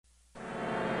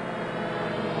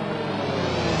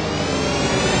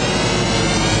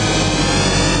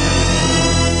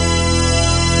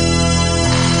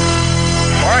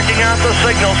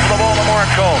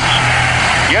Colts.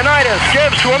 Unitas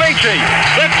gives to Amici.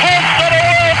 The Colts are the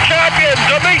world champions.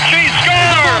 Amici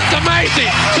scores. It's amazing,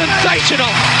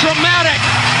 sensational, dramatic,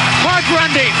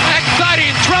 heart-rending,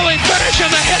 exciting, thrilling finish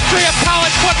in the history of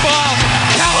college football.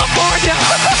 California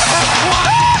has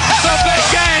won the big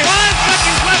game. 5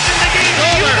 seconds left in the game. Do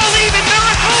you believe in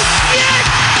miracles? Yes!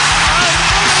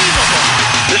 Unbelievable.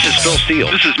 This is Phil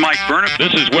Steele. This is Mike Burnett.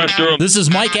 This is Wes Durham. This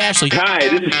is Mike Ashley. Hi,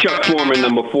 this is Chuck Foreman,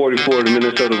 number 44 of the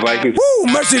Minnesota Vikings. Woo,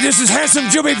 mercy, this is handsome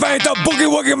Jimmy Vane, the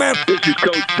Boogie Woogie Man. This is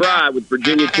Coach Fry with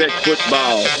Virginia Tech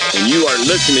Football, and you are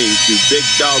listening to Big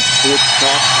Dog Sports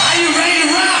Talk. Are you ready to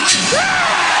rock?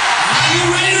 Are you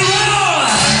ready to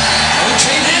roll?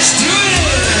 Okay, let's do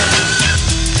it.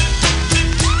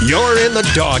 You're in the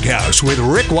Doghouse with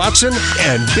Rick Watson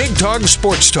and Big Dog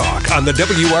Sports Talk on the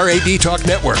WRAD Talk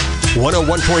Network.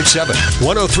 101.7,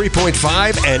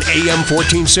 103.5, and AM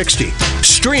 1460.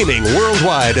 Streaming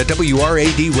worldwide at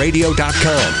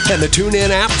WRADradio.com and the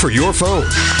TuneIn app for your phone.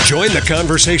 Join the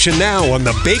conversation now on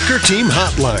the Baker Team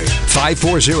Hotline,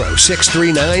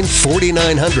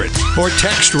 540-639-4900. Or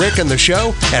text Rick and the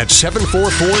show at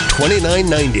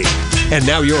 744-2990. And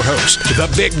now your host, the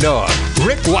Big Dog,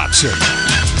 Rick Watson.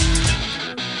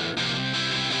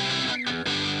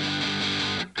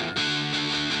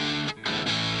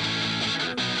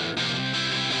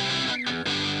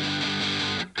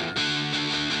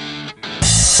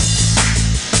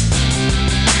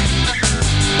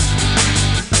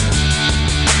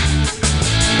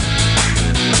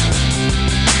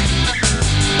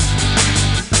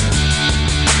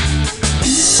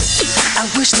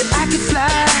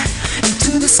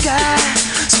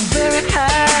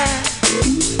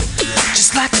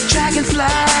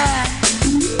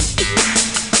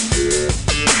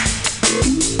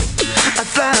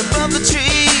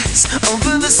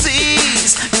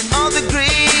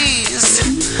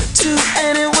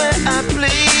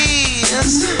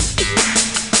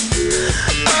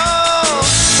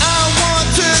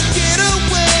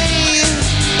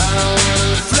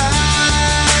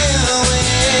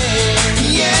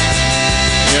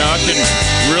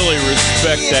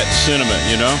 That sentiment,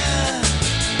 you know?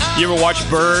 You ever watch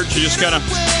birds? You just kind of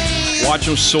watch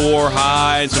them soar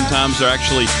high, and sometimes they're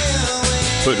actually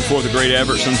putting forth a great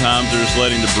effort. Sometimes they're just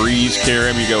letting the breeze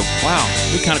carry them. You go, wow,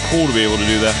 it'd be kind of cool to be able to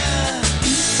do that.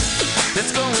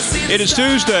 It is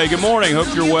Tuesday. Good morning.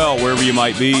 Hope you're well, wherever you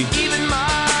might be.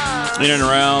 In and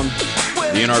around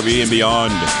the NRB and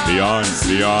beyond.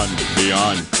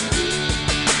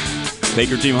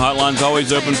 Baker Team Hotline's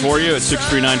always open for you at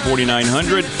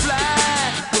 639-4900.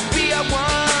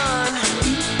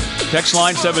 Text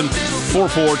line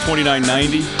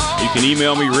 744-2990. You can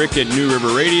email me, Rick at New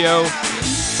River Radio.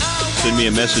 Send me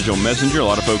a message on Messenger. A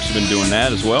lot of folks have been doing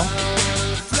that as well.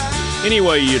 Any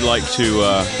way you'd like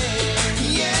to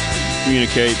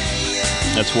communicate,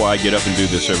 that's why I get up and do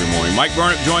this every morning. Mike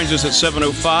Burnett joins us at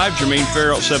 7:05. Jermaine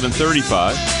Farrell at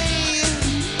 7:35.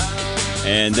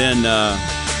 And then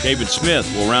David Smith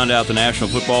will round out the National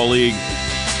Football League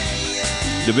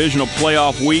divisional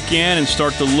playoff weekend and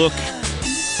start to look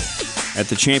at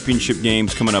the championship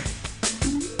games coming up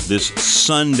this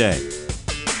Sunday.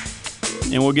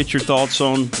 And we'll get your thoughts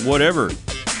on whatever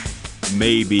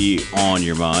may be on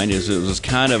your mind. It was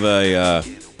kind of a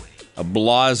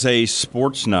blasé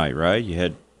sports night, right? You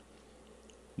had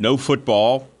no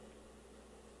football.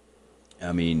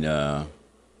 I mean, Joel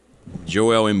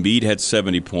Embiid had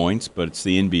 70 points, but it's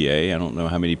the NBA. I don't know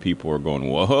how many people are going,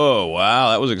 whoa,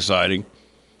 wow, that was exciting.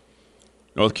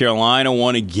 North Carolina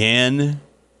won again.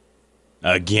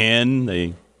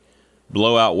 They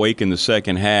blow out Wake in the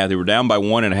second half. They were down by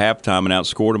 1 at halftime and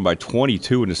outscored them by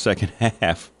 22 in the second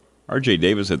half. R.J.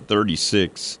 Davis had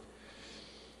 36.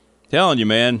 Telling you,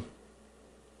 man,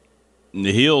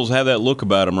 the Heels have that look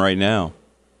about them right now.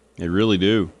 They really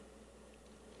do.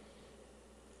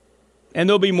 And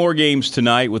there'll be more games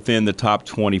tonight within the top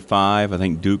 25. I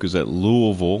think Duke is at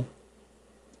Louisville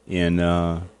in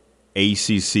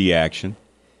ACC action.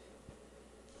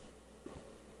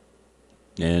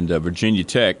 And Virginia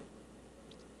Tech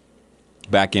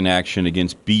back in action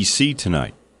against BC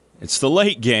tonight. It's the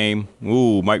late game.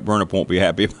 Ooh, Mike Burnett won't be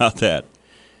happy about that.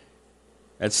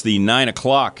 That's the 9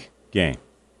 o'clock game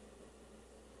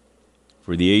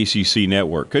for the ACC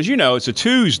network. Because, you know, it's a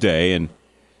Tuesday, and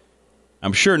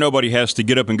I'm sure nobody has to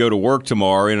get up and go to work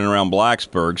tomorrow in and around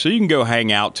Blacksburg. So you can go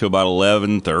hang out till about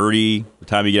 11:30. By the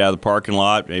time you get out of the parking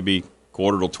lot, maybe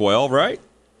 11:45, right?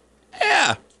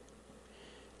 Yeah.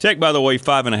 Tech, by the way,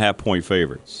 5.5-point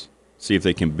favorites. See if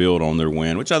they can build on their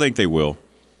win, which I think they will.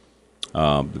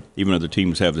 Even though the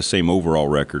teams have the same overall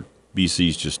record,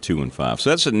 BC's just 2-5. So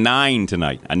that's a 9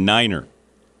 tonight, a niner.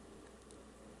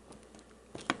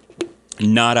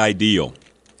 not ideal.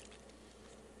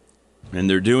 And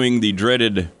they're doing the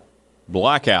dreaded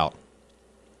blackout.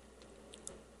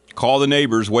 Call the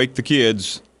neighbors, wake the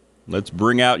kids. Let's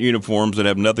bring out uniforms that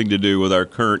have nothing to do with our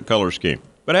current color scheme.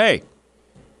 But hey,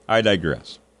 I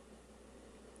digress.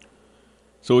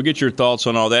 So we'll get your thoughts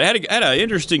on all that. I had an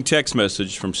interesting text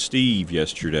message from Steve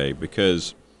yesterday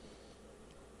because,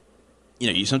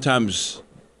 you sometimes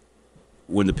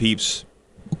when the peeps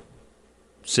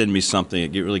send me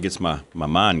something, it really gets my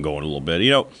mind going a little bit,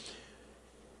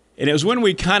 And it was when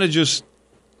we kind of just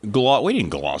we didn't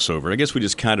gloss over it. I guess we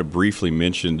just kind of briefly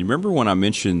mentioned. You remember when I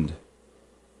mentioned,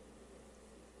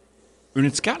 and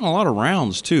it's gotten a lot of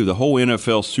rounds too, the whole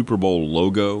NFL Super Bowl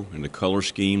logo and the color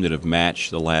scheme that have matched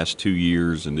the last 2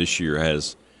 years, and this year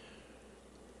has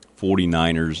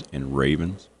 49ers and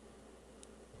Ravens.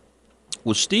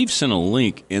 Well, Steve sent a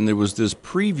link, and there was this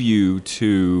preview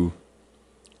to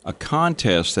a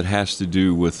contest that has to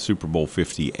do with Super Bowl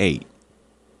 58.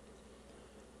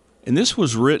 And this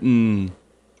was written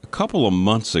a couple of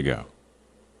months ago,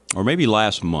 or maybe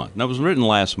last month. No, it was written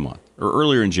last month, or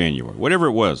earlier in January, whatever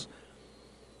it was.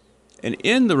 And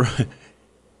in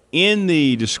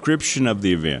the description of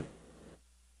the event,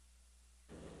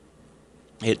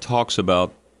 it talks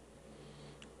about,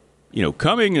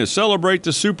 coming to celebrate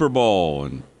the Super Bowl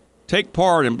and take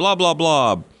part in blah, blah,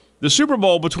 blah. The Super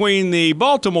Bowl between the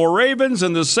Baltimore Ravens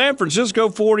and the San Francisco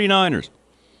 49ers.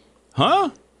 Huh?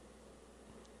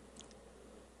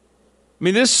 I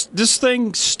mean, this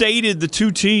thing stated the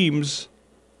two teams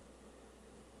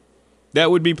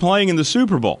that would be playing in the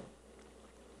Super Bowl.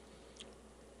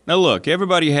 Now, look,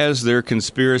 everybody has their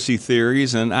conspiracy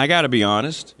theories, and I got to be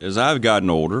honest, as I've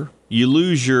gotten older, you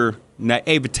lose your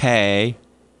naivete,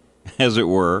 as it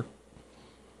were.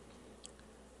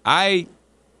 I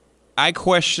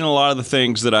question a lot of the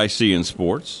things that I see in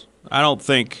sports. I don't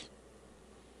think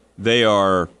they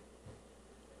are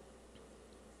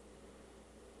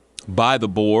by the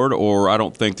board, or I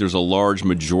don't think there's a large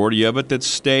majority of it that's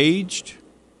staged.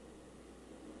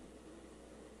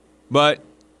 But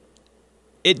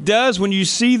it does, when you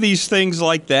see these things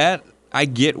like that, I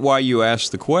get why you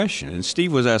asked the question. And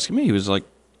Steve was asking me, he was like,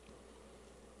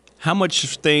 how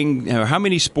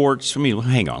many sports,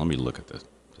 hang on, let me look at this.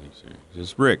 He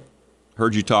says, Rick,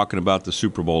 heard you talking about the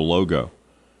Super Bowl logo.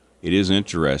 It is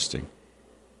interesting.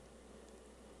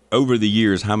 Over the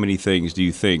years, how many things do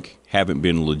you think haven't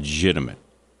been legitimate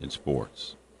in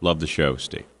sports? Love the show,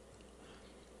 Steve.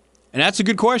 And that's a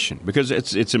good question, because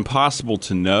it's impossible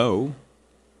to know.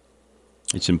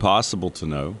 It's impossible to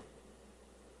know.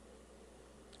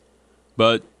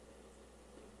 But,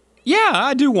 yeah,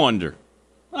 I do wonder.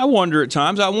 I wonder at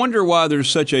times. I wonder why there's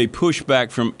such a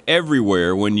pushback from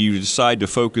everywhere when you decide to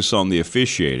focus on the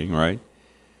officiating, right?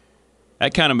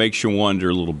 That kind of makes you wonder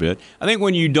a little bit. I think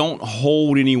when you don't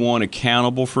hold anyone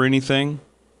accountable for anything,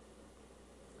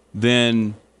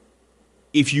 then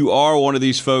if you are one of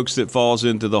these folks that falls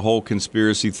into the whole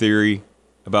conspiracy theory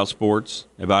about sports,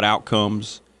 about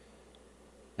outcomes,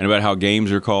 and about how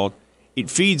games are called, it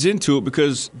feeds into it,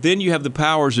 because then you have the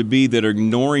powers that be that are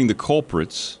ignoring the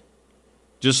culprits,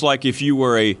 just like if you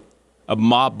were a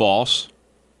mob boss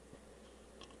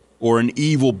or an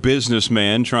evil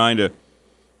businessman trying to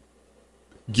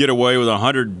get away with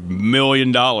 $100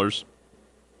 million.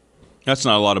 That's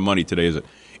not a lot of money today, is it?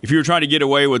 If you were trying to get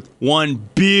away with $1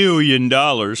 billion,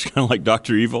 kind of like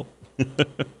Dr. Evil,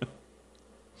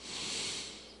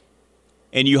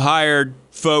 and you hired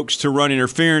folks to run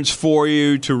interference for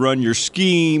you, to run your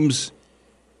schemes,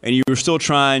 and you were still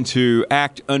trying to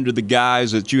act under the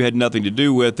guise that you had nothing to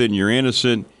do with it and you're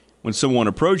innocent, when someone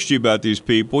approached you about these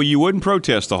people, you wouldn't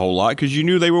protest a whole lot because you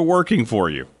knew they were working for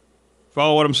you.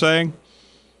 Follow what I'm saying?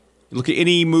 Look at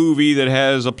any movie that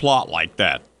has a plot like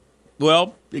that.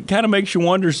 Well, it kind of makes you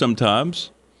wonder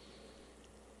sometimes.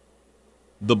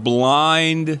 The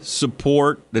blind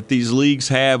support that these leagues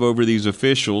have over these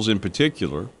officials in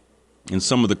particular, and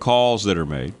some of the calls that are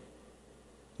made,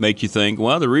 make you think,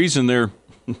 well, the reason they're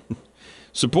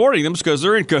supporting them is because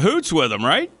they're in cahoots with them,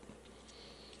 right?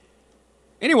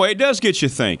 Anyway, it does get you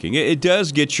thinking. It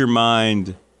does get your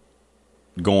mind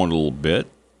going a little bit,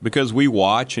 because we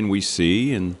watch and we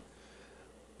see, and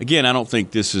again, I don't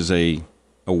think this is a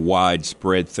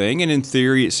widespread thing, and in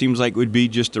theory, it seems like it would be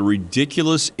just a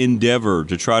ridiculous endeavor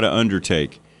to try to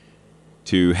undertake,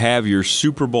 to have your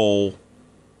Super Bowl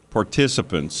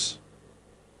participants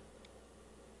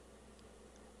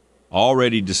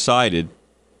already decided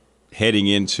heading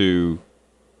into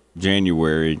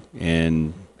January,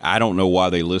 and I don't know why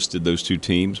they listed those two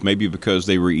teams. Maybe because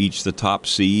they were each the top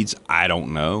seeds. I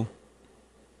don't know.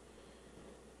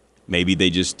 Maybe they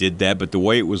just did that, but the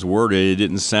way it was worded, it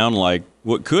didn't sound like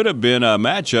what could have been a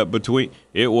matchup between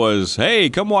 – it was, hey,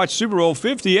 come watch Super Bowl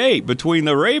 58 between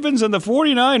the Ravens and the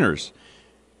 49ers.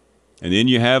 And then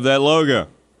you have that logo.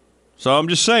 So I'm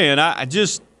just saying, I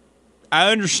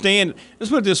understand. Let's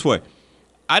put it this way.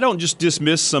 I don't just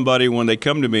dismiss somebody when they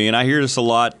come to me, and I hear this a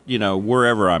lot,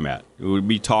 wherever I'm at. It would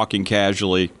be talking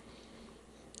casually.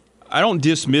 I don't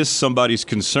dismiss somebody's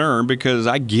concern because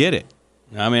I get it.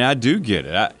 I mean, I do get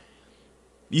it.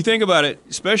 You think about it,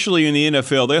 especially in the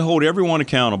NFL, they hold everyone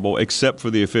accountable except for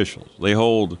the officials. They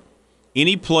hold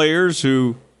any players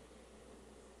who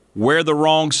wear the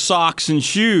wrong socks and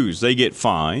shoes, they get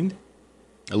fined.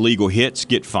 Illegal hits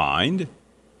get fined.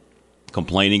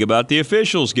 Complaining about the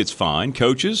officials gets fined.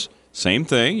 Coaches, same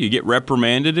thing. You get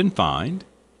reprimanded and fined.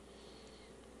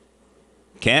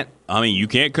 You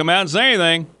can't come out and say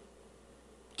anything.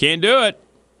 Can't do it.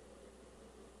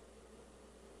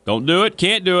 Don't do it,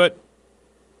 can't do it.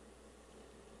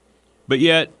 But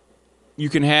yet, you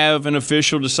can have an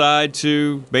official decide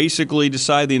the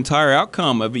entire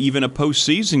outcome of even a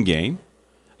postseason game.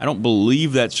 I don't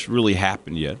believe that's really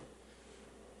happened yet.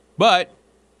 But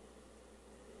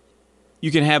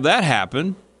you can have that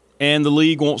happen, and the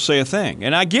league won't say a thing.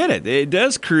 And I get it. It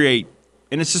does create,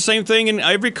 and it's the same thing in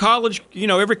every college,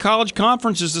 every college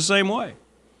conference is the same way.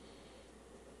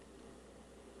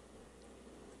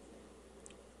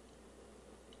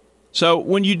 So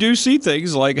when you do see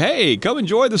things like, hey, come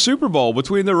enjoy the Super Bowl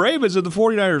between the Ravens and the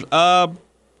 49ers,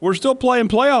 we're still playing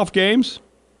playoff games.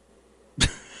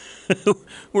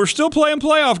 We're still playing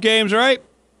playoff games, right?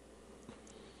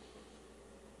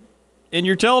 And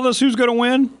you're telling us who's going to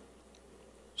win?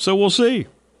 So we'll see.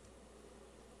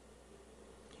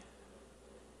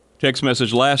 Text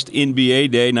message, last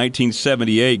NBA day,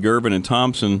 1978, Gervin and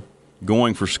Thompson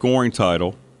going for scoring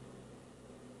title.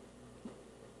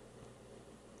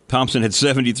 Thompson had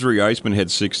 73. Iceman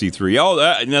had 63. Oh,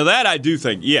 now that I do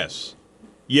think, yes.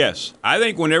 Yes. I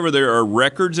think whenever there are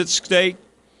records at stake,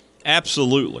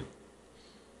 absolutely.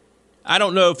 I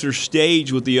don't know if they're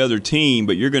staged with the other team,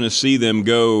 but you're going to see them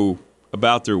go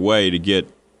about their way to get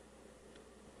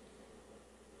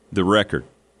the record.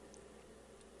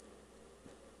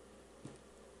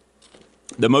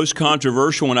 The most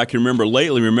controversial one I can remember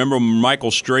lately, remember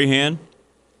Michael Strahan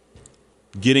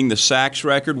getting the sacks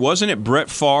record? Wasn't it Brett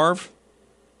Favre?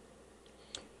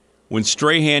 When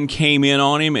Strahan came in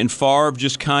on him and Favre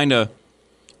just kind of,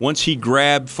 once he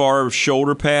grabbed Favre's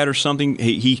shoulder pad or something,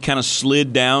 he kind of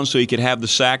slid down so he could have the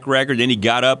sack record. Then he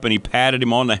got up and he patted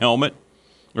him on the helmet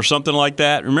or something like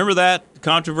that. Remember that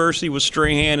controversy with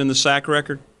Strahan and the sack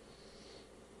record?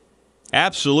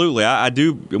 Absolutely. I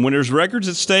do. When there's records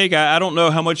at stake, I don't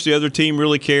know how much the other team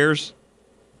really cares.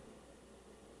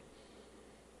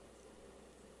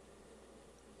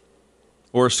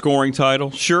 Or a scoring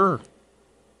title? Sure.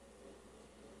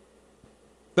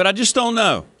 But I just don't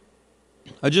know.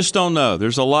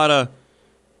 There's a lot of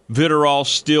vitriol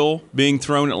still being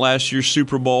thrown at last year's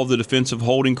Super Bowl, the defensive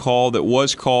holding call that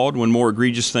was called when more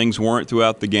egregious things weren't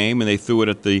throughout the game, and they threw it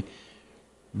at the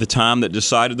time that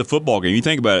decided the football game. You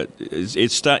think about it,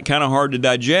 it's kind of hard to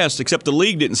digest, except the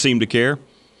league didn't seem to care.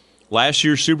 Last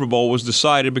year's Super Bowl was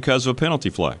decided because of a penalty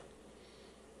flag.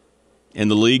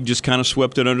 And the league just kind of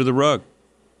swept it under the rug.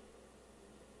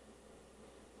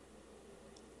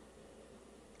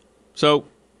 So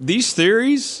these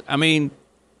theories,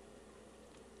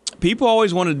 people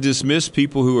always want to dismiss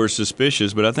people who are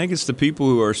suspicious, but I think it's the people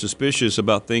who are suspicious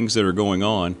about things that are going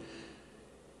on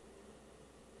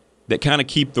that kind of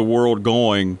keep the world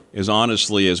going as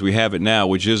honestly as we have it now,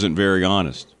 which isn't very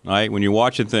honest, right? When you're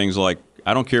watching things like,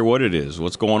 I don't care what it is,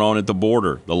 what's going on at the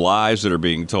border, the lies that are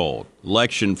being told,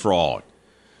 election fraud,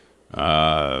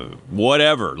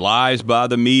 whatever, lies by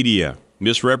the media,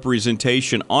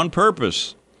 misrepresentation on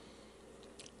purpose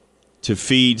to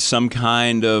feed some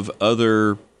kind of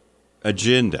other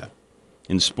agenda.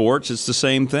 In sports, it's the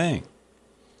same thing.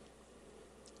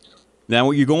 Now,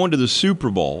 when you're going to the Super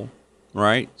Bowl,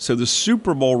 right? So the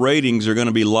Super Bowl ratings are going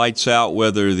to be lights out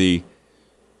whether the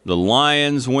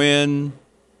Lions win.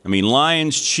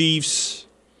 Lions, Chiefs,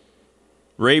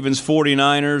 Ravens,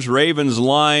 49ers, Ravens,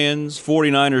 Lions,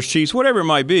 49ers, Chiefs, whatever it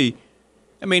might be.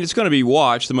 It's going to be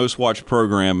watched, the most watched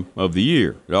program of the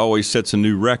year. It always sets a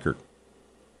new record.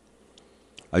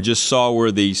 I just saw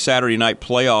where the Saturday night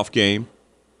playoff game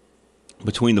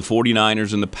between the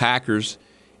 49ers and the Packers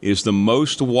is the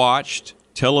most watched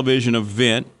television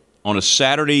event on a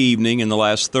Saturday evening in the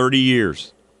last 30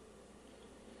 years.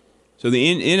 So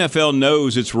the NFL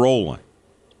knows it's rolling.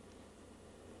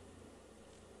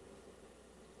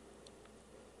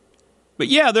 But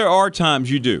yeah, there are times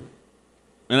you do.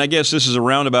 and I guess this is a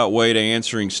roundabout way to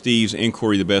answering Steve's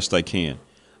inquiry the best I can.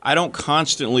 I don't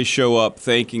constantly show up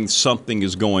thinking something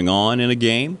is going on in a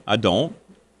game. I don't.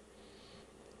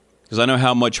 Because I know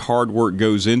how much hard work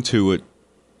goes into it,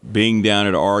 being down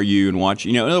at RU and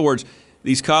watching. In other words,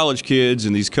 these college kids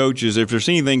and these coaches, if there's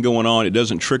anything going on, it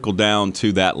doesn't trickle down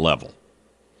to that level.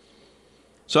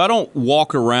 So I don't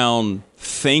walk around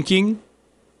thinking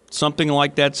something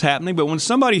like that's happening. But when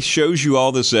somebody shows you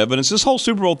all this evidence, this whole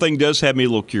Super Bowl thing does have me a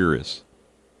little curious.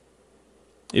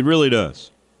 It really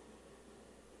does.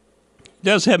 It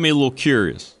does have me a little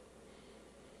curious.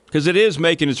 Because it is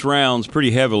making its rounds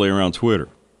pretty heavily around Twitter.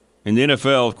 And the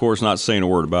NFL, of course, not saying a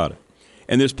word about it.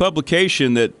 And this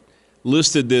publication that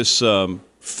listed this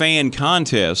fan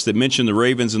contest that mentioned the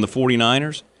Ravens and the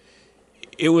 49ers,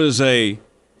 it was a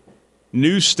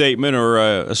news statement or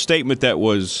a statement that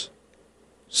was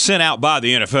sent out by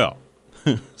the NFL.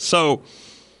 So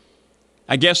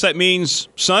I guess that means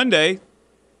Sunday,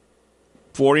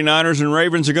 49ers and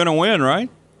Ravens are going to win, right?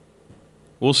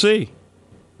 We'll see.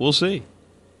 We'll see.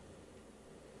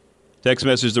 Text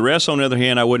message, the rest, on the other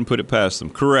hand, I wouldn't put it past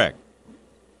them. Correct.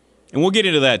 And we'll get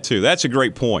into that, too. That's a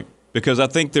great point because I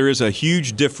think there is a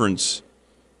huge difference,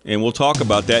 and we'll talk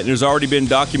about that. And there's already been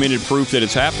documented proof that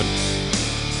it's happened.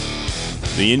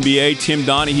 The NBA, Tim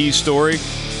Donaghy's story,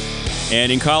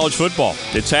 and in college football,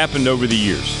 it's happened over the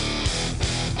years.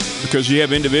 Because you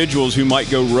have individuals who might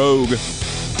go rogue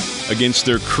against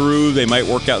their crew. They might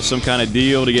work out some kind of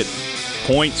deal to get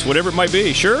points, whatever it might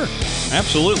be. Sure,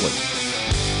 absolutely.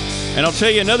 And I'll tell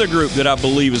you another group that I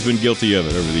believe has been guilty of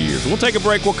it over the years. We'll take a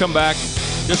break. We'll come back.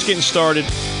 Just getting started.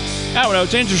 I don't know.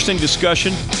 It's an interesting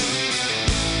discussion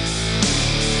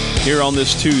here on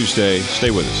this Tuesday.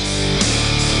 Stay with us.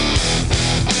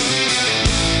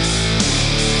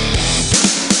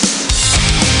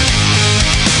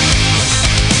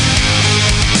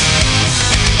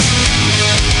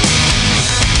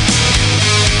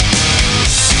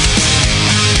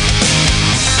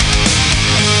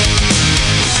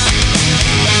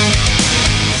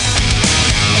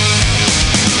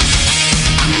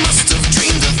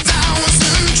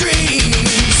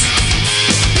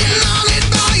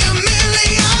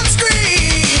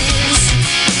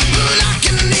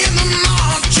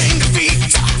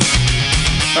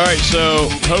 So,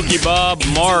 Hokey Bob,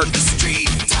 Mark,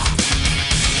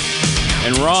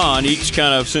 and Ron each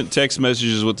kind of sent text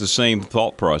messages with the same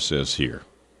thought process here.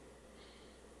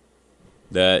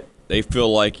 That they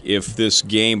feel like if this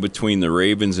game between the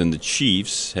Ravens and the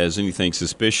Chiefs has anything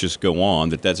suspicious go on,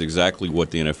 that's exactly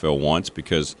what the NFL wants.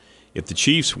 Because if the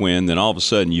Chiefs win, then all of a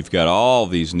sudden you've got all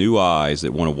these new eyes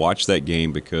that want to watch that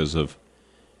game because of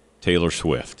Taylor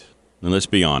Swift. And let's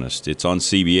be honest, it's on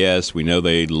CBS. We know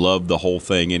they love the whole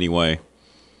thing anyway.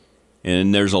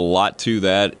 And there's a lot to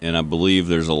that, and I believe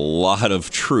there's a lot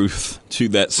of truth to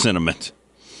that sentiment.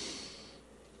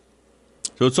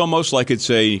 So it's almost like it's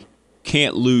a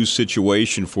can't-lose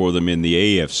situation for them in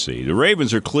the AFC. The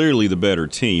Ravens are clearly the better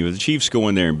team. If the Chiefs go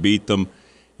in there and beat them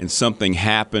and something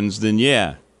happens, then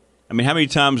yeah. I mean, how many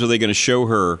times are they going to show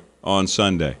her on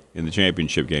Sunday in the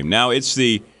championship game? Now, it's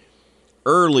the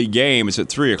early game. It's at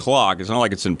 3 o'clock. It's not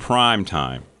like it's in prime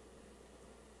time.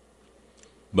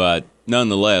 But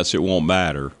nonetheless, it won't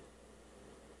matter.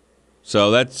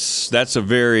 So that's a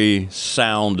very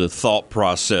sound thought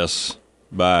process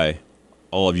by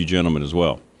all of you gentlemen as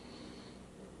well.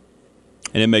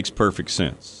 And it makes perfect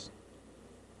sense.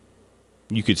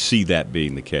 You could see that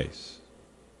being the case.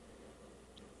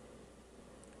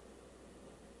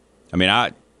 I mean,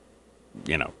 I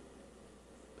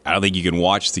don't think you can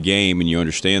watch the game and you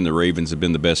understand the Ravens have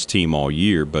been the best team all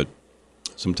year, but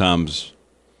sometimes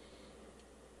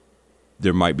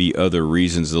there might be other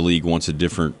reasons the league wants a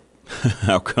different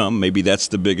outcome. Maybe that's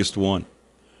the biggest one.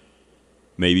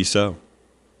 Maybe so.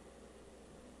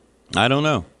 I don't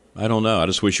know. I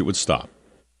just wish it would stop.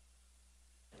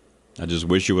 I just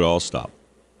wish it would all stop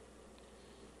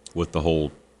with the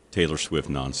whole Taylor Swift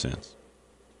nonsense.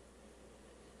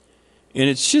 And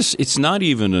it's not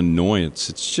even annoyance.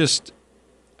 It's just,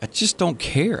 I just don't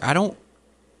care.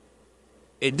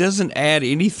 It doesn't add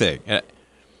anything. And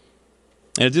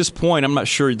at this point, I'm not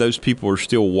sure those people are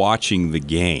still watching the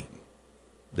game,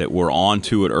 that were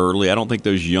onto it early. I don't think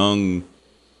those young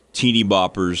teeny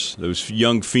boppers, those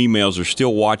young females are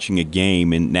still watching a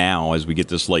game and now as we get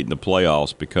this late in the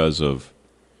playoffs because of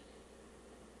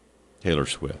Taylor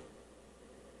Swift.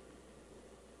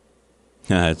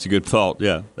 It's a good thought,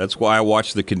 yeah. That's why I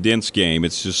watch the condensed game.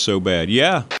 It's just so bad.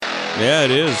 Yeah,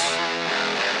 it is.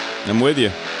 I'm with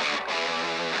you.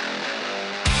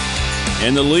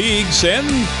 And the leagues and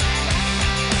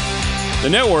the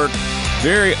network,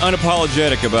 very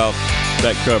unapologetic about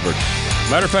that covered.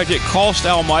 Matter of fact, it cost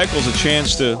Al Michaels a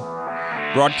chance to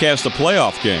broadcast a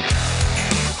playoff game.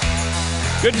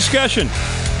 Good discussion.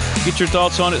 Get your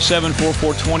thoughts on it,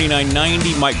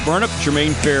 744-2990. Mike Burnip,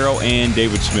 Jermaine Farrow, and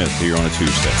David Smith here on a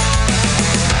Tuesday.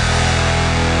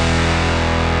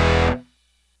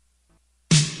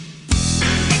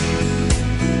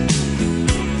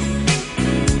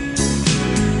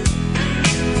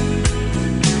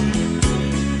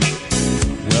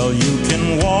 Well, you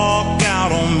can walk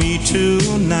out on me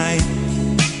tonight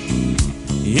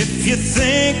if you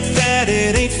think that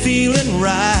it ain't feeling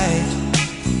right.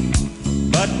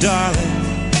 But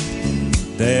darling,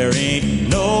 there ain't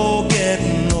no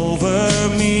getting over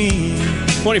me.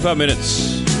 25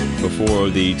 minutes before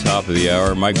the top of the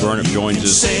hour. Mike Burnip joins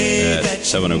us at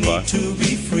 7:05.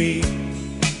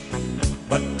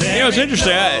 It's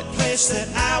interesting.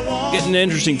 Getting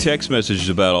interesting text messages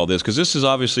about all this because this is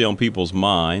obviously on people's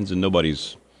minds and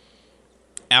nobody's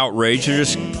outraged.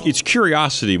 It's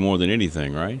curiosity more than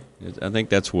anything, right? I think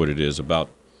that's what it is about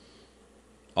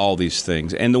all these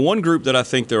things. And the one group that I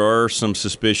think there are some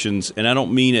suspicions, and I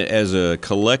don't mean it as a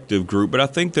collective group, but I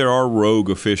think there are rogue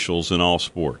officials in all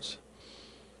sports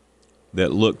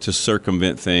that look to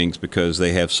circumvent things because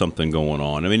they have something going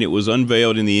on. I mean, it was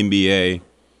unveiled in the NBA,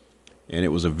 and it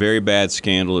was a very bad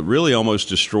scandal. It really almost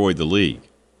destroyed the league.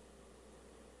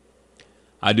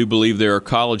 I do believe there are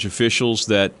college officials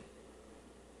that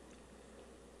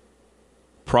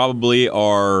probably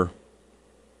are,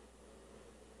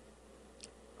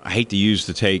 I hate to use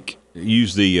the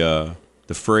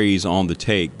phrase on the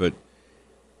take, but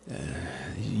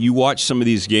you watch some of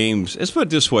these games. Let's put it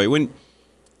this way: when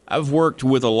I've worked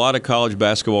with a lot of college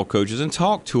basketball coaches and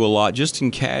talked to a lot just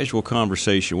in casual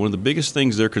conversation, one of the biggest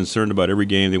things they're concerned about every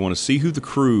game, they want to see who the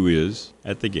crew is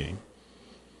at the game,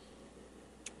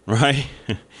 right?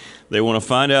 They want to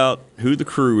find out who the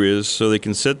crew is so they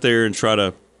can sit there and try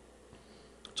to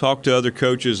talk to other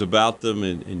coaches about them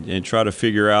and try to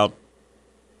figure out,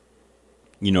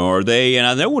 are they, and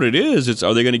I know what it is,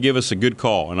 are they going to give us a good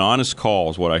call? An honest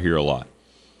call is what I hear a lot.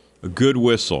 A good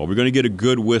whistle. Are we going to get a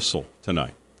good whistle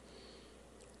tonight?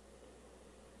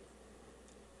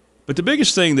 But the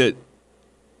biggest thing that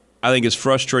I think is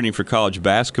frustrating for college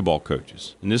basketball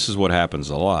coaches, and this is what happens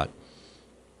a lot,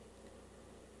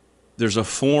 there's a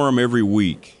forum every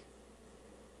week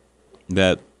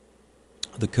that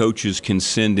the coaches can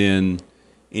send in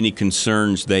any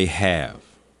concerns they have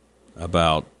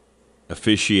about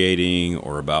officiating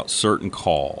or about certain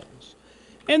calls.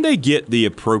 And they get the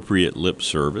appropriate lip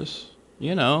service,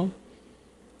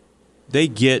 They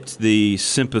get the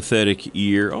sympathetic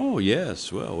ear. Oh,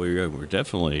 yes, well, we're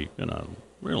definitely we're going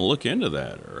to look into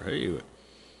that. Or hey,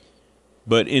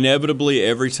 but inevitably,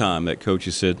 every time that coach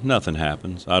has said, nothing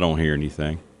happens, I don't hear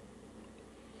anything.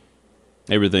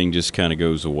 Everything just kind of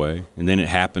goes away, and then it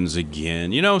happens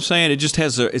again. You know what I'm saying? It just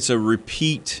it's a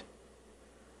repeat,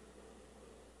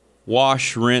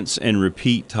 wash, rinse, and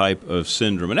repeat type of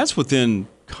syndrome. And that's within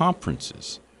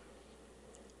conferences.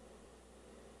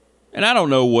 And I don't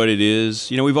know what it is.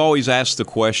 We've always asked the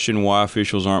question why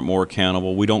officials aren't more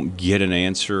accountable. We don't get an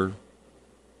answer.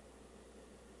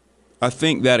 I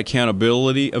think that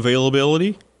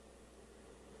availability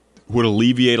would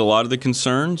alleviate a lot of the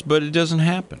concerns, but it doesn't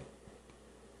happen.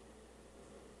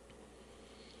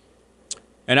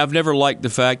 And I've never liked the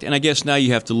fact, and I guess now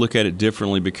you have to look at it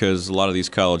differently because a lot of these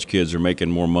college kids are making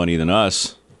more money than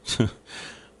us.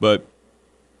 But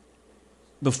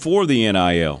before the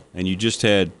NIL, and you just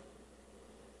had,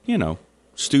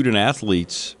 student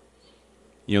athletes,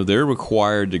 they're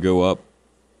required to go up,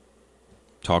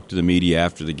 talk to the media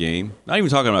after the game. Not even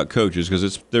talking about coaches because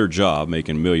it's their job,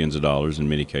 making millions of dollars in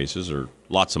many cases, or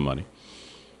lots of money.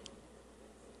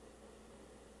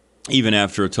 Even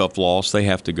after a tough loss, they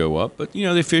have to go up. But,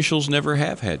 the officials never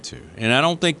have had to. And I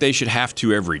don't think they should have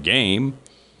to every game,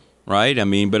 right?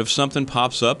 But if something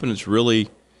pops up and it's really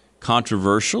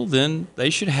controversial, then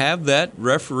they should have that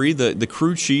referee, the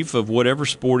crew chief of whatever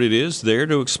sport it is, there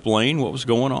to explain what was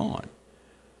going on.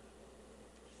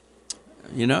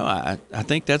 I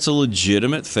think that's a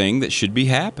legitimate thing that should be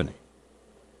happening.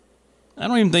 I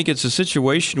don't even think it's a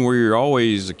situation where you're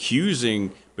always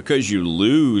accusing because you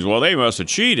lose, well, they must have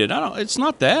cheated. It's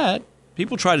not that.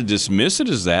 People try to dismiss it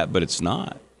as that, but it's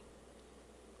not.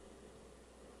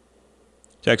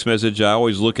 Text message, I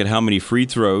always look at how many free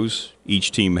throws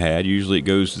each team had. Usually it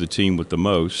goes to the team with the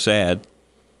most. Sad.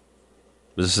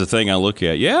 This is the thing I look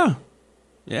at. Yeah,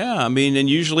 and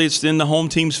usually it's in the home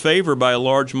team's favor by a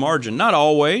large margin. Not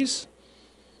always.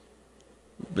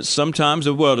 But sometimes,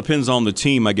 it depends on the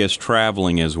team, I guess,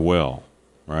 traveling as well,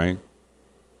 right?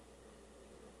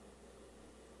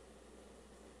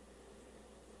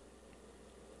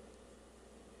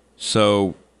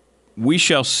 So we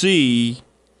shall see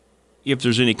if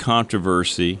there's any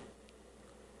controversy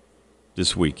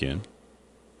this weekend.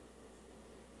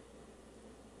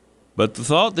 But the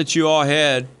thought that you all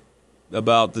had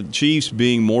about the Chiefs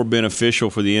being more beneficial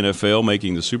for the NFL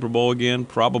making the Super Bowl again,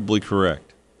 probably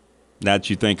correct. Now that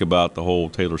you think about the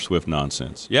whole Taylor Swift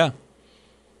nonsense. Yeah.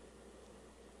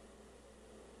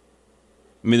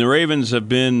 I mean, the Ravens have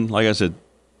been, like I said,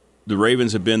 the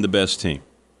Ravens have been the best team.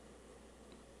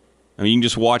 I mean, you can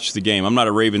just watch the game. I'm not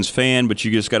a Ravens fan, but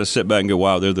you just got to sit back and go,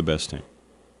 wow, they're the best team.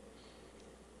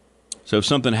 So if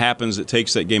something happens that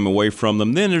takes that game away from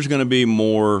them, then there's going to be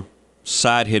more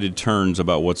side-headed turns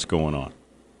about what's going on.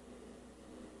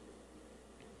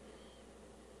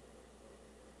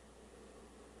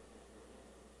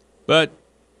 But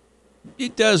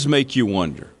it does make you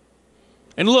wonder.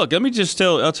 And look, let me just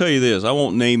I'll tell you this. I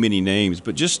won't name any names,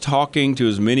 but just talking to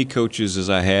as many coaches as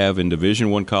I have in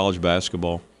Division I college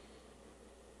basketball,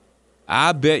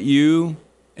 I bet you,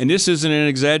 and this isn't an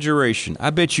exaggeration, I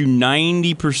bet you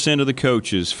 90% of the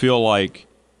coaches feel like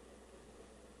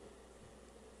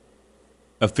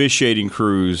officiating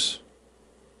crews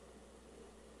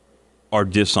are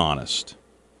dishonest.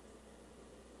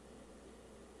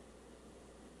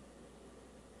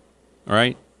 All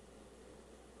right?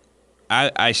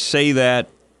 I say that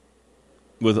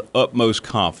with utmost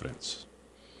confidence,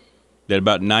 that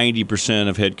about 90%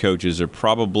 of head coaches are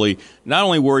probably not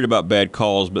only worried about bad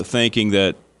calls, but thinking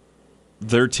that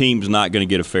their team's not going to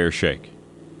get a fair shake.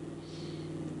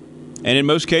 And in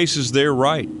most cases, they're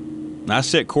right. I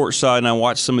sit courtside and I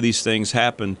watch some of these things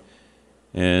happen,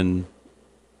 and,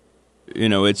 you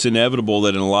know, it's inevitable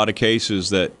that in a lot of cases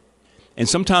that, and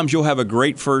sometimes you'll have a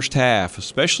great first half,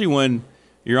 especially when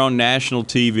you're on national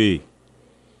TV.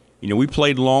 You know, we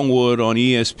played Longwood on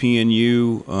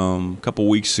ESPNU a couple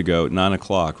weeks ago at 9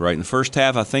 o'clock, right? In the first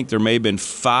half, I think there may have been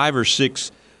 5 or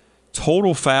 6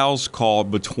 total fouls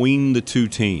called between the two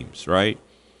teams, right?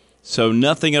 So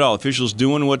nothing at all. Officials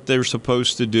doing what they were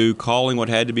supposed to do, calling what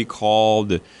had to be called.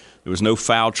 There was no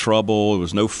foul trouble. There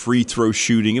was no free throw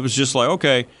shooting. It was just like,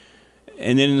 okay.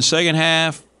 And then in the second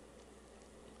half,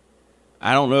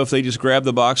 I don't know if they just grab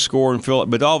the box score and fill it,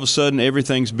 but all of a sudden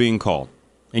everything's being called.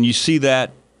 And you see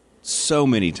that so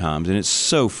many times, and it's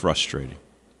so frustrating.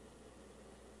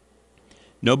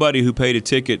 Nobody who paid a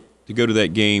ticket to go to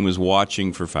that game was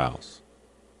watching for fouls.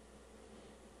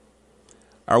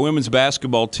 Our women's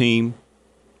basketball team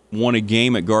won a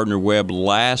game at Gardner-Webb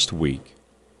last week,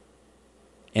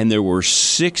 and there were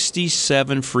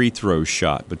 67 free throws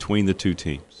shot between the two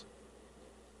teams.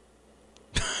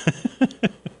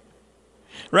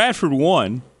 Radford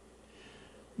won.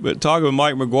 But talking with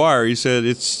Mike McGuire, he said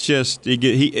it's just I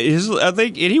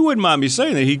think, and he wouldn't mind me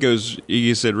saying that.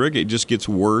 He said, Rick, it just gets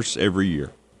worse every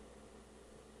year.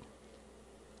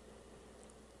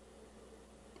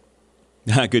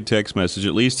 Good text message.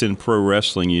 At least in pro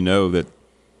wrestling, you know that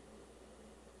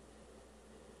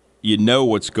you know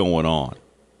what's going on.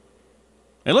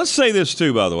 And let's say this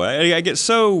too, by the way. I get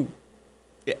so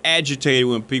agitated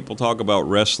when people talk about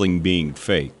wrestling being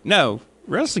fake. No,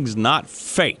 wrestling's not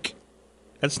fake.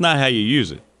 That's not how you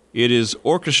use it. It is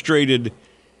orchestrated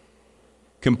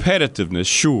competitiveness,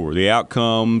 sure. The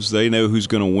outcomes, they know who's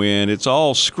going to win. It's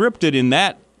all scripted in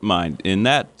that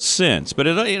sense. But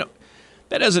that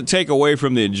doesn't take away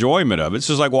from the enjoyment of it. It's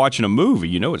just like watching a movie.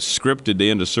 You know it's scripted to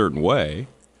end a certain way.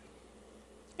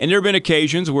 And there have been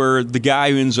occasions where the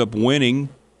guy who ends up winning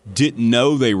didn't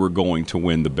know they were going to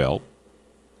win the belt.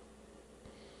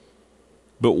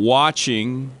 But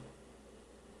watching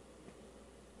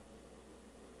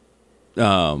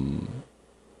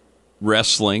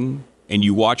wrestling, and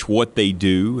you watch what they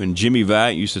do, and Jimmy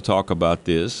Valiant used to talk about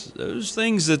this, those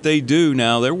things that they do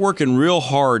now, they're working real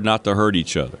hard not to hurt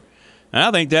each other. And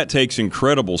I think that takes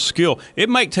incredible skill. It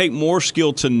might take more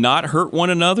skill to not hurt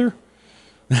one another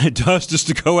than it does just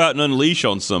to go out and unleash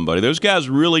on somebody. Those guys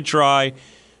really try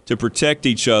to protect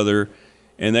each other,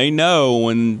 and they know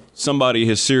when somebody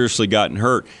has seriously gotten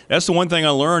hurt. That's the one thing I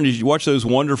learned is you watch those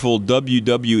wonderful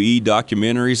WWE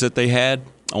documentaries that they had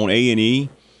on A&E.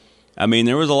 I mean,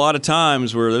 there was a lot of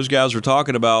times where those guys were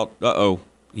talking about,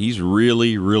 he's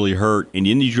really, really hurt. And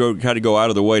then you try to go out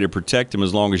of the way to protect him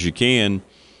as long as you can.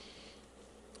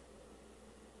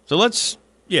 So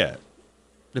the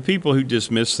people who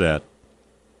dismiss that.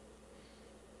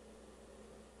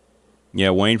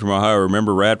 Yeah, Wayne from Ohio.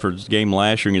 Remember Radford's game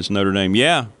last year against Notre Dame?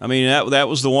 Yeah, I mean that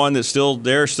was the one that still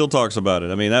talks about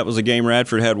it. I mean that was a game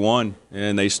Radford had won,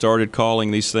 and they started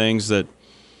calling these things that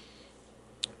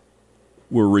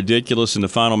were ridiculous in the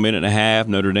final minute and a half.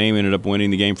 Notre Dame ended up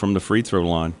winning the game from the free throw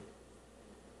line.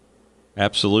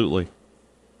 Absolutely.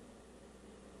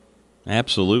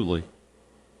 Absolutely.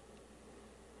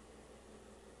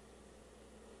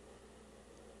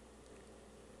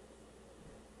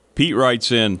 Pete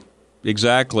writes in,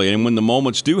 exactly. And when the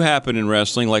moments do happen in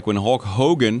wrestling, like when Hulk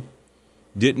Hogan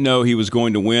didn't know he was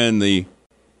going to win the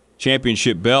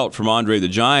championship belt from Andre the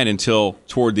Giant until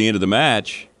toward the end of the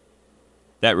match,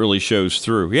 that really shows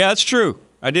through. Yeah, that's true.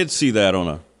 I did see that on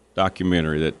a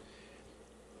documentary that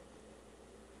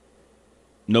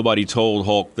nobody told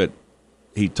Hulk that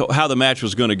how the match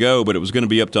was going to go, but it was going to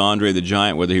be up to Andre the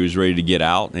Giant whether he was ready to get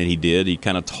out, and he did. He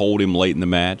kind of told him late in the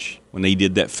match when he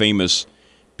did that famous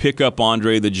pick up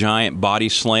Andre the Giant body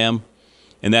slam,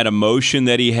 and that emotion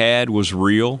that he had was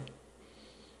real.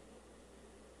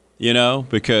 You know,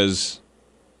 because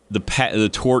the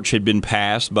torch had been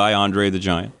passed by Andre the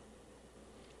Giant.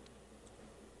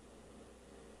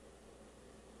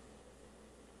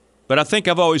 But I think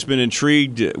I've always been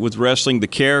intrigued with wrestling. The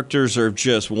characters are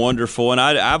just wonderful, and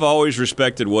I've always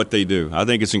respected what they do. I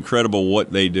think it's incredible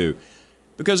what they do.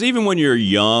 Because even when you're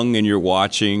young and you're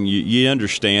watching, you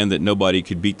understand that nobody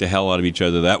could beat the hell out of each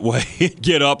other that way,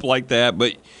 get up like that.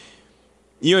 But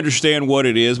you understand what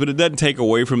it is, but it doesn't take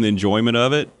away from the enjoyment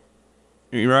of it.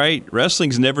 Right?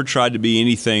 Wrestling's never tried to be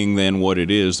anything than what it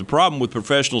is. The problem with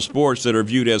professional sports that are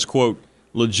viewed as, quote,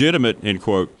 legitimate, end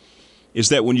quote, is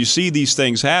that when you see these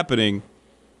things happening,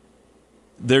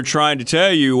 they're trying to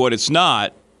tell you what it's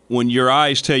not when your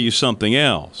eyes tell you something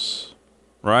else.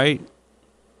 Right?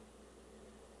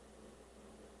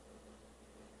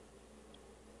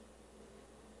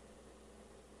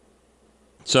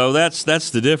 So that's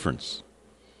the difference.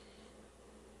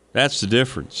 That's the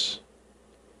difference.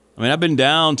 I mean, I've been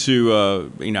down to,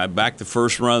 back the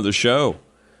first run of the show.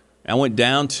 I went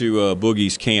down to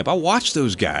Boogie's camp. I watched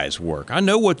those guys work. I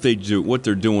know what they do, what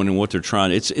they're doing, and what they're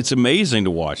trying. It's amazing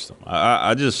to watch them.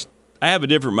 I have a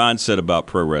different mindset about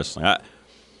pro wrestling. I'm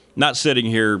not sitting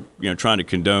here, trying to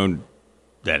condone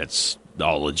that it's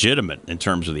all legitimate in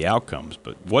terms of the outcomes,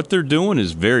 but what they're doing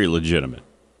is very legitimate.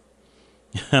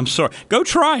 I'm sorry. Go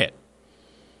try it.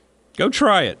 Go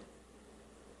try it.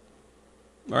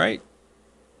 All right?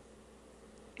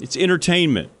 It's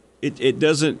entertainment. It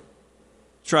doesn't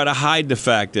try to hide the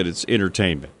fact that it's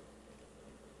entertainment.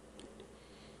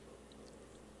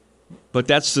 But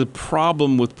that's the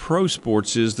problem with pro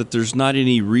sports, is that there's not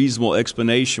any reasonable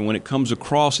explanation when it comes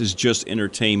across as just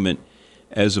entertainment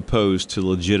as opposed to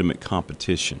legitimate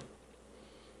competition.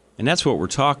 And that's what we're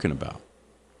talking about.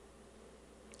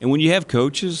 And when you have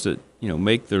coaches that,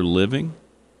 make their living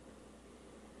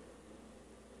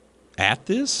at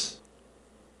this,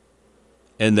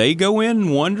 and they go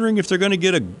in wondering if they're going to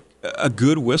get a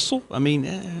good whistle, I mean,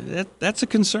 that's a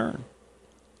concern.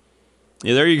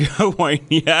 Yeah, there you go, Wayne.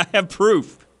 Yeah, I have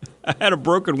proof. I had a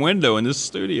broken window in this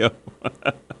studio.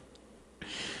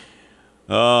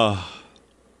 One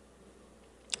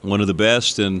of the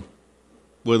best and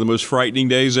one of the most frightening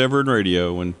days ever in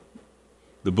radio when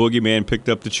the boogeyman picked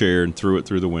up the chair and threw it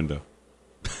through the window.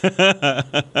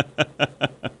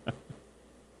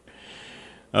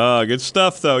 Good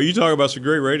stuff, though. You talk about some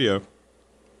great radio.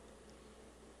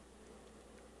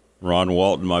 Ron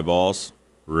Walton, my boss.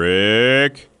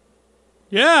 Rick.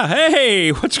 Yeah,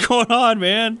 hey, what's going on,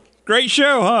 man? Great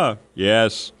show, huh?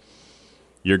 Yes.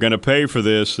 You're going to pay for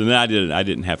this. And I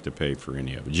didn't have to pay for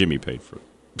any of it. Jimmy paid for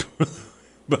it.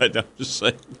 But I'm just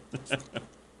saying.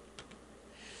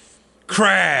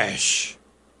 Crash.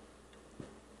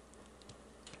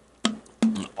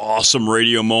 Awesome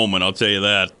radio moment, I'll tell you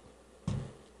that.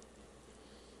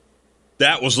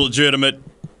 That was legitimate.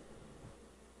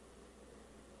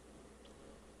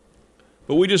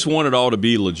 But we just want it all to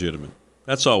be legitimate.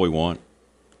 That's all we want.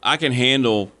 I can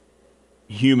handle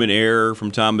human error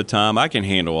from time to time. I can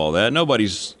handle all that.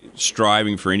 Nobody's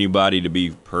striving for anybody to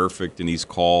be perfect in these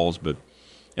calls. But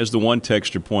as the one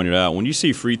texter pointed out, when you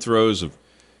see free throws of,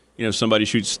 somebody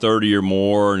shoots 30 or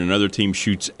more and another team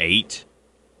shoots 8,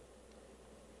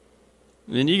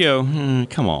 then you go,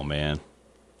 come on, man.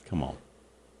 Come on.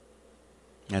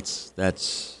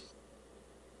 That's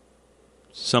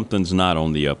something's not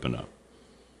on the up and up.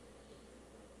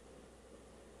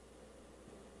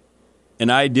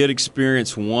 And I did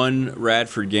experience one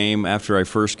Radford game after I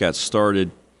first got started.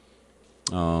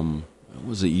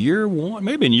 Was it year one?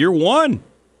 Maybe in year one.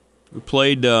 We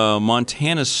played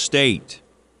Montana State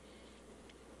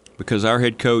because our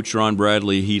head coach, Ron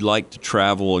Bradley, he liked to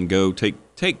travel and go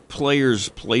take players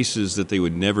places that they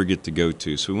would never get to go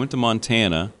to. So we went to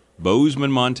Montana,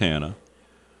 Bozeman, Montana,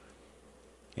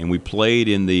 and we played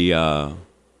in the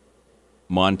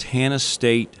Montana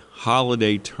State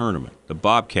Holiday Tournament, the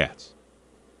Bobcats.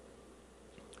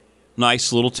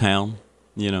 Nice little town,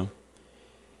 And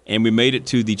and we made it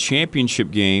to the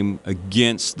championship game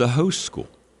against the host school.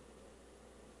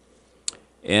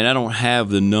 And I don't have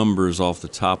the numbers off the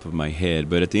top of my head,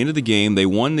 but at the end of the game, they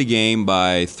won the game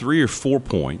by 3 or 4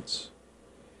 points.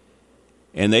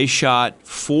 And they shot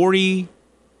 40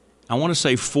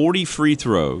 free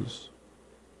throws,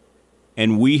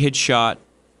 and we had shot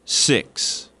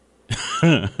 6.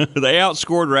 They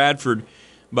outscored Radford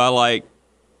by like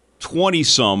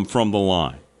 20-some from the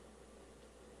line.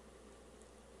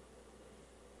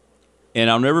 And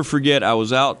I'll never forget, I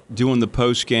was out doing the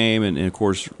post game, and of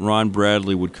course, Ron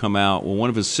Bradley would come out. Well, one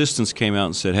of his assistants came out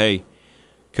and said, "Hey,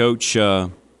 Coach, he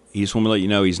just want me to let you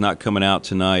know he's not coming out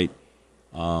tonight.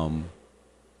 Can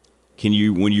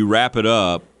you, when you wrap it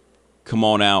up, come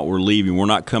on out. We're leaving. We're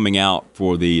not coming out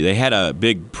for the." They had a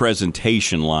big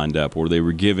presentation lined up where they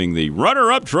were giving the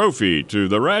runner-up trophy to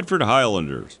the Radford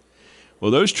Highlanders. Well,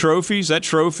 those trophies, that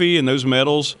trophy and those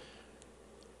medals,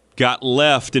 got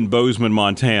left in Bozeman,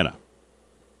 Montana.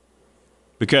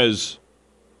 Because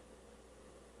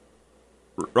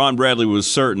Ron Bradley was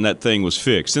certain that thing was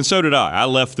fixed. And so did I. I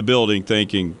left the building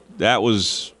thinking that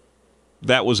was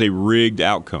a rigged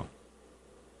outcome.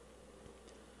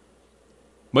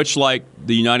 Much like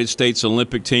the United States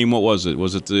Olympic team, what was it?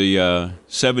 Was it the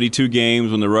 72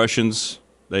 games when the Russians,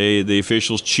 the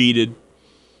officials cheated,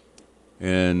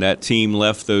 and that team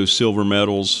left those silver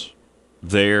medals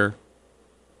there?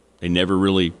 They never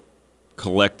really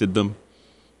collected them.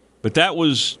 But that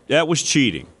was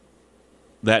cheating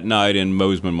that night in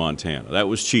Bozeman, Montana. That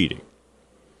was cheating.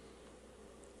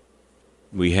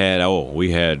 We had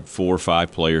 4 or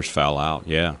 5 players foul out,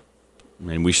 yeah.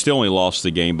 And we still only lost the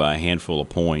game by a handful of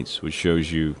points, which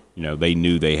shows you, they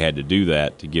knew they had to do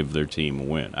that to give their team a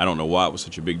win. I don't know why it was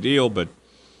such a big deal, but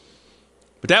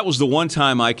that was the one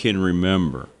time I can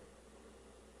remember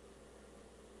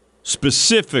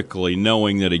specifically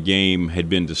knowing that a game had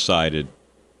been decided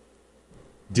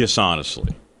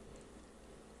dishonestly.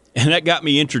 And that got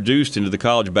me introduced into the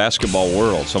college basketball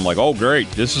world. So I'm like, oh, great,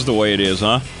 this is the way it is,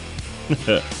 huh?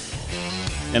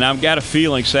 And I've got a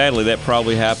feeling, sadly, that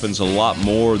probably happens a lot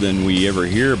more than we ever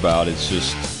hear about. It's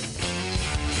just,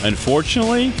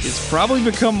 unfortunately, it's probably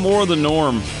become more the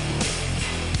norm.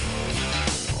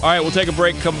 All right, we'll take a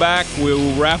break, come back.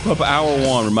 We'll wrap up hour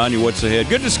 1, remind you what's ahead.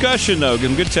 Good discussion, though.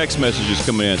 Good text messages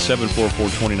coming in,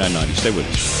 744-2990. Stay with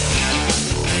us.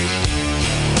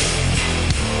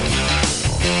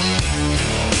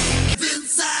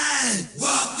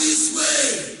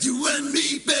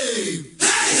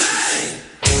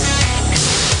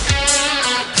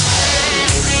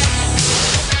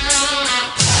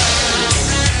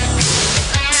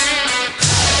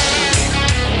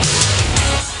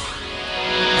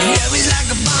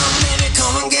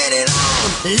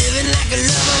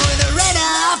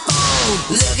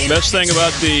 Best thing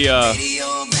about the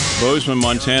Bozeman,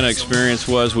 Montana experience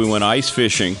was we went ice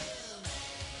fishing,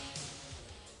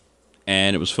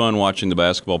 and it was fun watching the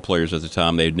basketball players at the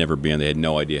time. They had never been. They had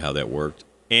no idea how that worked.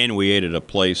 And we ate at a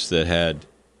place that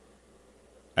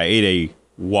I ate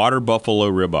a water buffalo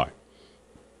ribeye.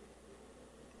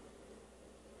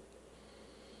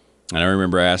 And I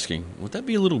remember asking, would that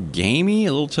be a little gamey,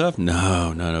 a little tough?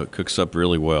 No, it cooks up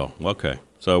really well. Okay.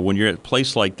 So when you're at a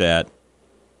place like that,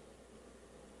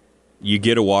 you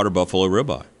get a water buffalo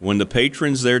ribeye. When the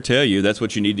patrons there tell you that's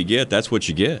what you need to get, that's what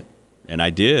you get. And I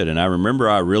did, and I remember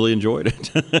I really enjoyed it.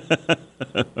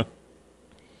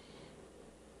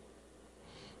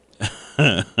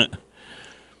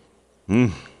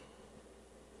 And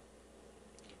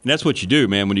that's what you do,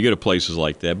 man, when you go to places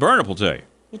like that. Burnip will tell you.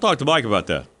 We'll talk to Mike about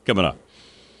that coming up.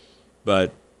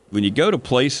 But when you go to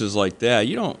places like that,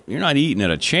 you're not eating at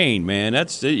a chain, man.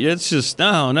 It's just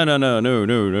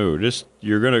no. Just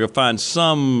you're gonna find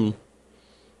some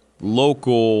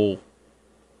local.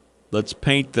 Let's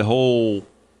paint the whole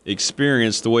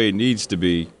experience the way it needs to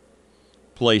be.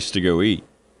 Place to go eat.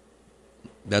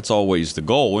 That's always the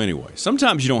goal, anyway.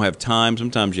 Sometimes you don't have time.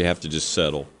 Sometimes you have to just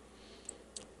settle.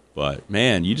 But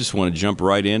man, you just want to jump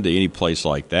right into any place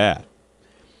like that.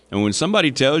 And when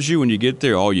somebody tells you when you get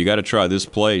there, oh, you got to try this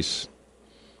place,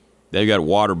 they've got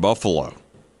water buffalo.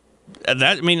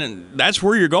 That's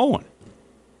where you're going.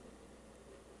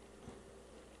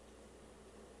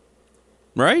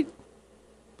 Right?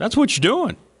 That's what you're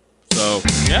doing. So,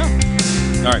 yeah.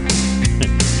 All right.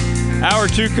 Hour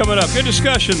 2 coming up. Good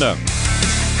discussion, though.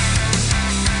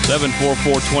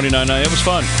 744-2990. It was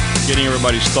fun getting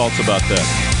everybody's thoughts about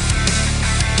that.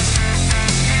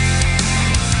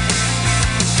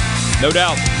 No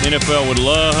doubt, NFL would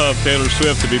love Taylor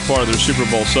Swift to be part of their Super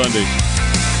Bowl Sunday.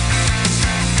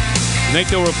 You think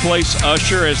they'll replace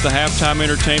Usher as the halftime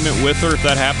entertainment with her if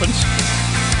that happens?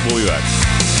 We'll be back.